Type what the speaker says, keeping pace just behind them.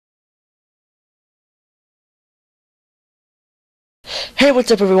Hey,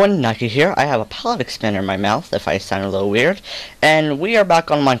 what's up everyone, Naki here. I have a palette expander in my mouth, if I sound a little weird. And we are back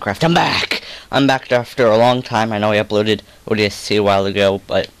on Minecraft. I'm back after a long time. I know I uploaded ODST a while ago,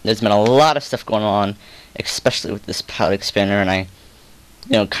 but there's been a lot of stuff going on, especially with this palette expander, and I,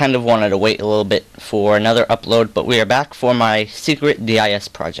 kind of wanted to wait a little bit for another upload, but we are back for my secret DIS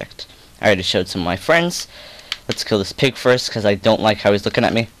project. I already showed some of my friends. Let's kill this pig first, because I don't like how he's looking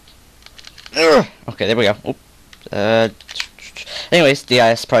at me. Ugh. Okay, there we go. Oop. Anyways,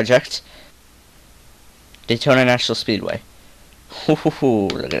 DIS project. Daytona National Speedway. Look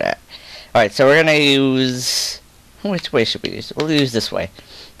at that. Alright, so we're gonna use... Which way should we use? We'll use this way.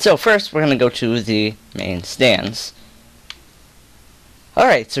 So first, we're gonna go to the main stands.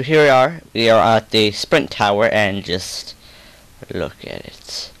 Alright, so here we are. We are at the sprint tower, and just look at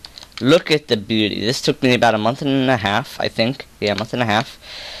it. Look at the beauty. This took me about a month and a half, I think. Yeah, a month and a half.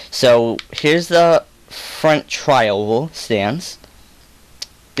 So here's the front trioval stands.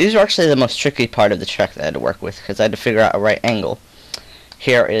 These are actually the most tricky part of the track that I had to work with, because I had to figure out a right angle.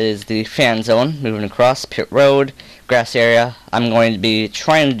 Here is the fan zone, moving across, pit road, grass area. I'm going to be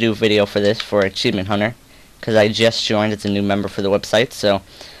trying to do a video for this for Achievement Hunter, because I just joined as a new member for the website, so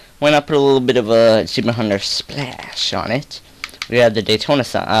why not put a little bit of a Achievement Hunter splash on it. We have the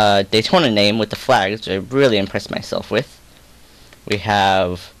Daytona name with the flags, which I really impressed myself with. We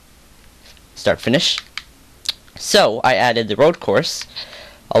have start finish. So I added the road course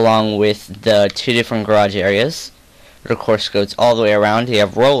along with the two different garage areas. The course goes all the way around. You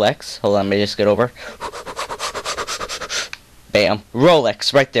have Rolex. Hold on, let me just get over. Bam.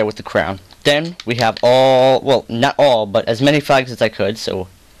 Rolex right there with the crown. Then we have all, well, not all, but as many flags as I could. So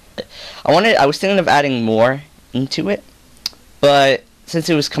I was thinking of adding more into it, but since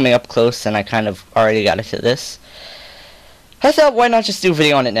it was coming up close and I kind of already got into this, I thought, why not just do a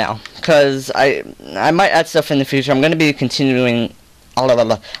video on it now? Because I might add stuff in the future. I'm going to be continuing... I'm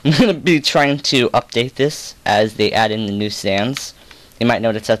going to be trying to update this as they add in the new stands. You might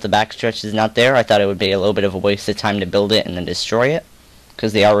notice that the backstretch is not there. I thought it would be a little bit of a waste of time to build it and then destroy it,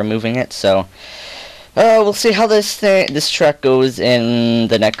 because they are removing it. So we'll see how this track goes in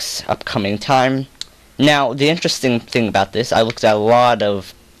the next upcoming time. Now, the interesting thing about this, I looked at a lot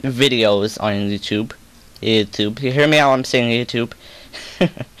of videos on YouTube. You hear me how I'm saying YouTube?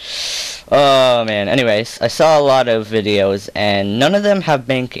 Oh man, anyways, I saw a lot of videos and none of them have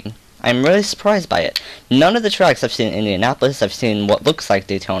banking. I'm really surprised by it. None of the tracks I've seen in Indianapolis, I've seen what looks like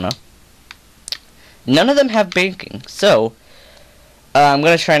Daytona, none of them have banking. So I'm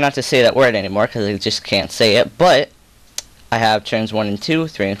going to try not to say that word anymore because I just can't say it, but I have turns 1 and 2,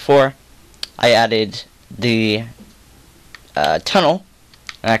 3 and 4. I added the tunnel.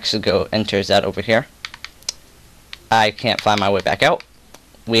 Actually enters that over here. I can't find my way back out.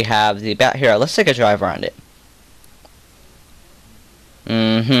 We have the bat here. Let's take a drive around it.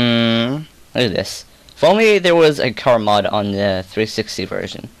 Look at this. If only there was a car mod on the 360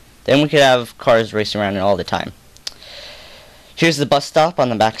 version. Then we could have cars racing around it all the time. Here's the bus stop on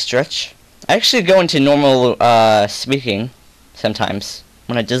the back stretch. I actually go into normal speaking sometimes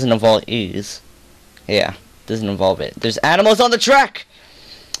when it doesn't involve ease. Yeah, doesn't involve it. There's animals on the track!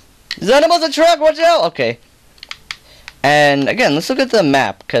 There's animals on the track! Watch out! Okay. And again, let's look at the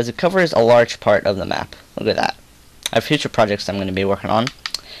map, because it covers a large part of the map. Look at that. I have future projects I'm going to be working on.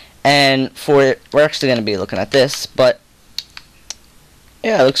 And we're actually going to be looking at this, but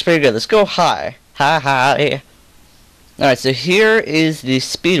yeah, it looks pretty good. Let's go high. High. Alright, so here is the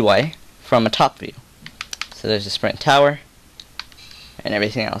Speedway from a top view. So there's the sprint tower and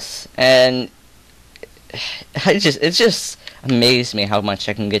everything else. And it just amazed me how much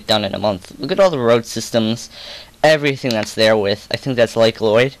I can get done in a month. Look at all the road systems. Everything that's there with, I think that's Lake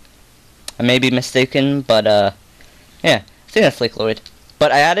Lloyd. I may be mistaken, but yeah, I think that's Lake Lloyd.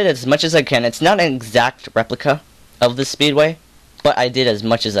 But I added as much as I can. It's not an exact replica of the Speedway, but I did as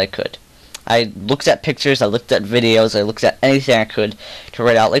much as I could. I looked at pictures, I looked at videos, I looked at anything I could to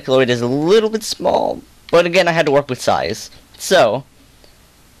write out. Lake Lloyd is a little bit small, but again, I had to work with size. So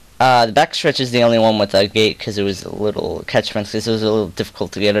the backstretch is the only one with a gate, because it was a little catch fence, because it was a little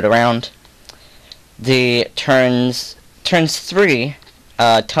difficult to get it around. The turns 3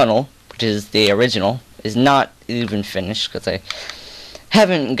 tunnel, which is the original, is not even finished because I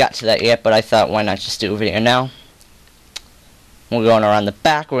haven't got to that yet, but I thought, why not just do a video now. We're going around the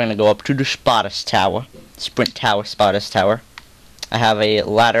back. We're going to go up to the Spotters Tower, Sprint Tower, Spotters Tower. I have a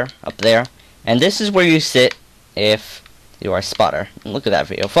ladder up there, and this is where you sit if you are a spotter. And look at that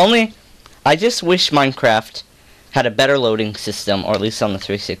video. If only, I just wish Minecraft had a better loading system, or at least on the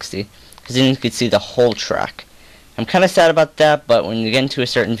 360. Because then you could see the whole track. I'm kind of sad about that, but when you get into a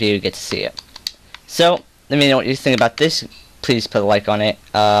certain view, you get to see it. So, let me know what you think about this please put a like on it,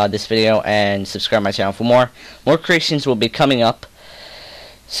 this video, and subscribe my channel for more. More creations will be coming up,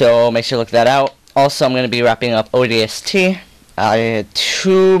 so make sure to look that out. Also, I'm going to be wrapping up ODST. I had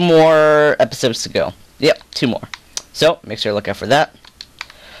 2 more episodes to go. Yep, 2 more. So, make sure to look out for that.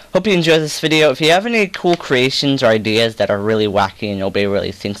 Hope you enjoyed this video. If you have any cool creations or ideas that are really wacky and nobody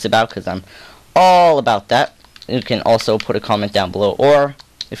really thinks about, because I'm all about that, you can also put a comment down below. Or,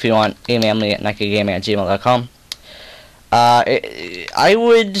 if you want, email me at nikegaming@gmail.com. I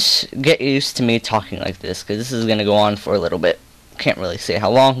would get used to me talking like this, because this is going to go on for a little bit. Can't really say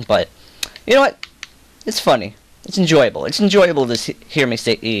how long, but you know what? It's funny. It's enjoyable. It's enjoyable to hear me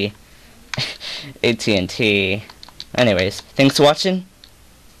say E. AT&T. Anyways, thanks for watching.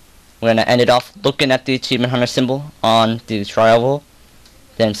 We're going to end it off looking at the achievement hunter symbol on the trial,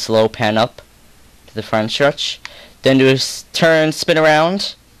 then slow pan up to the front stretch, then do a turn, spin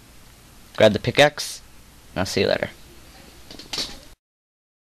around, grab the pickaxe, and I'll see you later.